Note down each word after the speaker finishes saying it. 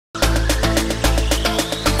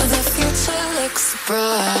looks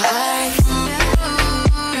bright.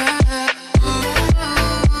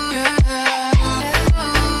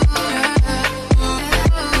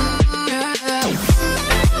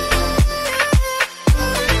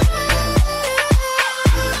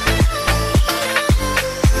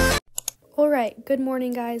 Alright, good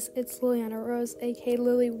morning guys, it's Lilliana Rose, aka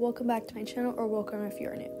Lily. Welcome back to my channel, or welcome if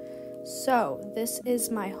you're new. So, this is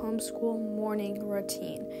my homeschool morning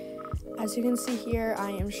routine. As you can see here,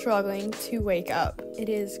 I am struggling to wake up. It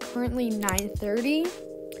is currently 9:30.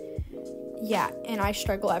 Yeah, and I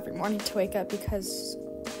struggle every morning to wake up because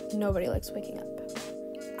nobody likes waking up.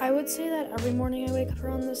 I would say that every morning I wake up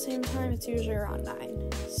around the same time. It's usually around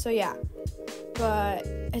 9. So yeah, but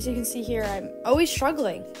as you can see here, I'm always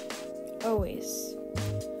struggling. Always,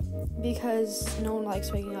 because no one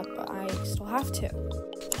likes waking up, but I still have to.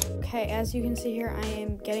 Okay, as you can see here, I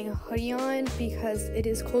am getting a hoodie on because it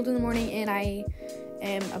is cold in the morning, and I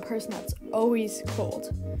am a person that's always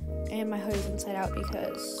cold. And my hoodie's inside out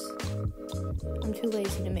because I'm too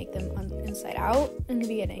lazy to make them inside out in the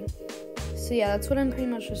beginning. So yeah, that's what I'm pretty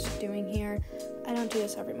much just doing here. I don't do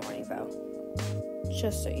this every morning though,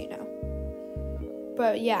 just so you know.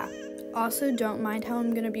 But yeah. Also, don't mind how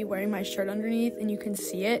I'm going to be wearing my shirt underneath, and you can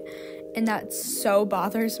see it, and that so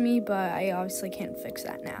bothers me, but I obviously can't fix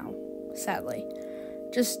that now, sadly.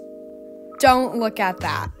 Just don't look at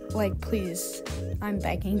that, like, please, I'm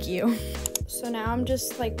begging you. So now I'm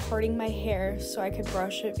just, like, parting my hair so I could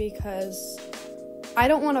brush it because I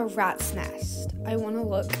don't want a rat's nest. I want to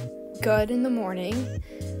look good in the morning,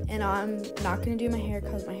 and I'm not going to do my hair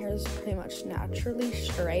because my hair is pretty much naturally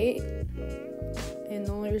straight. And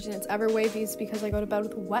the only reason it's ever wavy is because I go to bed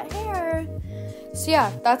with wet hair. So yeah,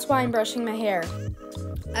 that's why I'm brushing my hair.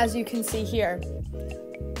 As you can see here.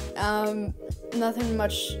 Nothing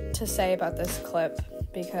much to say about this clip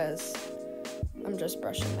because I'm just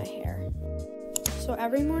brushing my hair. So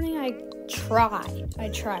every morning I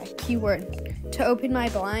try, keyword, to open my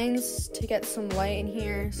blinds to get some light in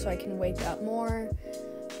here so I can wake up more.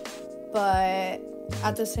 But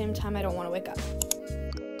at the same time, I don't want to wake up.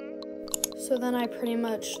 So then I pretty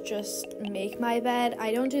much just make my bed.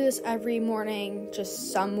 I don't do this every morning,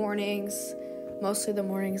 just some mornings, mostly the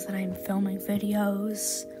mornings that I'm filming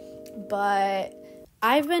videos. But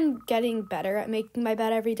I've been getting better at making my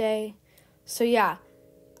bed every day. So yeah,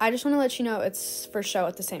 I just want to let you know it's for show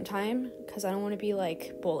at the same time because I don't want to be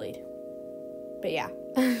like bullied. But yeah.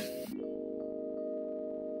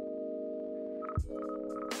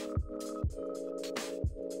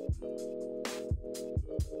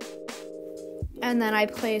 And then I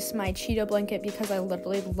place my Cheeto blanket because I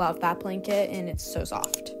literally love that blanket and it's so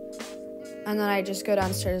soft. And then I just go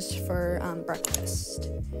downstairs for breakfast.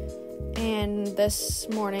 And this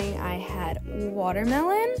morning I had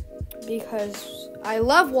watermelon because I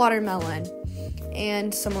love watermelon.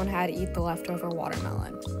 And someone had to eat the leftover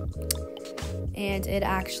watermelon. And it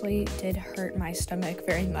actually did hurt my stomach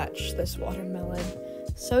very much, this watermelon.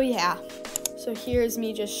 So yeah. So here's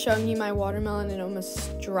me just showing you my watermelon and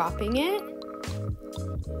almost dropping it.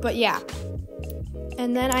 But yeah,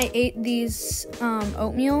 and then I ate these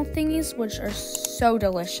oatmeal thingies, which are so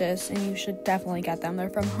delicious, and you should definitely get them. They're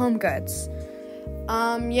from Home Goods.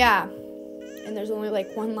 Yeah, and there's only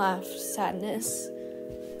like one left. Sadness.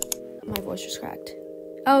 My voice just cracked.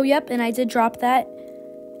 Oh, yep, and I did drop that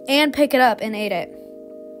and pick it up and ate it.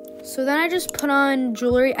 So then I just put on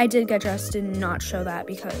jewelry. I did get dressed, did not show that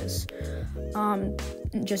because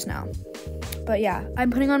just now. But yeah,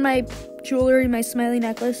 I'm putting on my jewelry, my smiley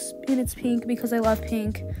necklace, and it's pink because I love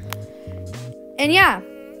pink. And yeah,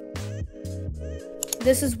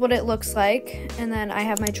 this is what it looks like. And then I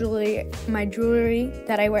have my jewelry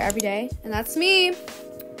that I wear every day, and that's me.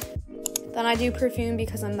 Then I do perfume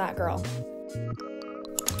because I'm that girl.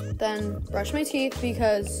 Then brush my teeth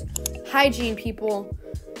because hygiene, people,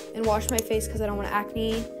 and wash my face because I don't want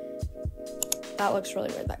acne. That looks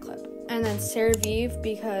really weird, that clip. And then CeraVe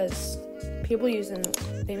because people use them,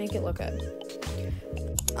 they make it look good.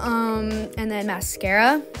 And then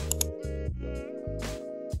mascara.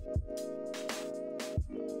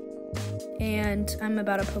 And I'm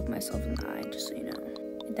about to poke myself in the eye, just so you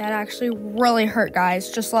know. That actually really hurt,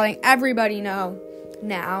 guys. Just letting everybody know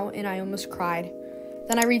now, and I almost cried.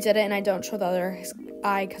 Then I redid it, and I don't show the other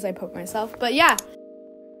eye because I poked myself. But yeah.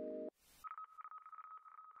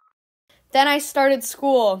 Then I started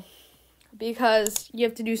school because you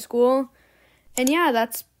have to do school. And yeah,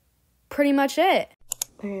 that's pretty much it.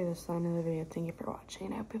 Okay, that's the end of the video. Thank you for watching,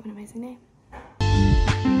 and I hope you have an amazing day.